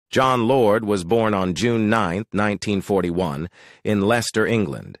Jon Lord was born on June 9, 1941, in Leicester,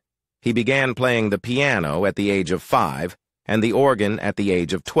 England. He began playing the piano at the age of 5 and the organ at the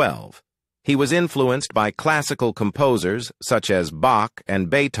age of 12. He was influenced by classical composers such as Bach and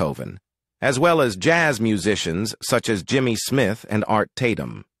Beethoven, as well as jazz musicians such as Jimmy Smith and Art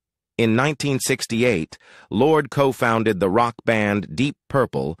Tatum. In 1968, Lord co-founded the rock band Deep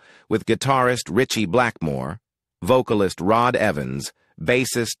Purple with guitarist Ritchie Blackmore, vocalist Rod Evans,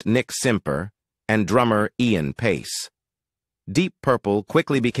 bassist Nick Simper, and drummer Ian Pace. Deep Purple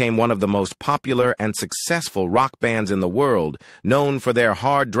quickly became one of the most popular and successful rock bands in the world, known for their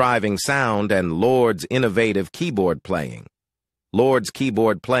hard-driving sound and Lord's innovative keyboard playing. Lord's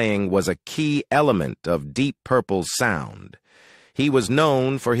keyboard playing was a key element of Deep Purple's sound. He was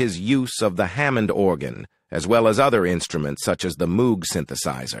known for his use of the Hammond organ, as well as other instruments such as the Moog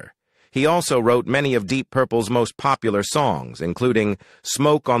synthesizer. He also wrote many of Deep Purple's most popular songs, including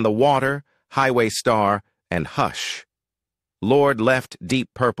Smoke on the Water, Highway Star, and Hush. Lord left Deep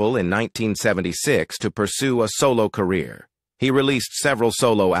Purple in 1976 to pursue a solo career. He released several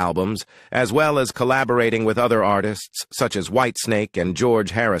solo albums, as well as collaborating with other artists such as Whitesnake and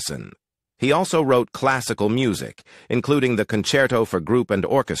George Harrison. He also wrote classical music, including the Concerto for Group and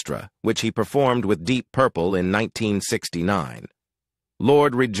Orchestra, which he performed with Deep Purple in 1969.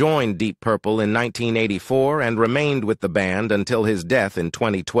 Lord rejoined Deep Purple in 1984 and remained with the band until his death in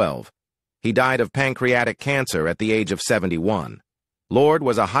 2012. He died of pancreatic cancer at the age of 71. Lord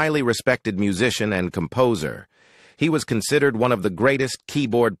was a highly respected musician and composer. He was considered one of the greatest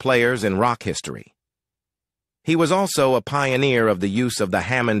keyboard players in rock history. He was also a pioneer of the use of the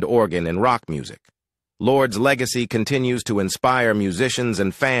Hammond organ in rock music. Lord's legacy continues to inspire musicians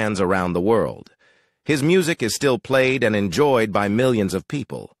and fans around the world. His music is still played and enjoyed by millions of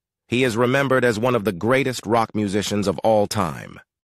people. He is remembered as one of the greatest rock musicians of all time.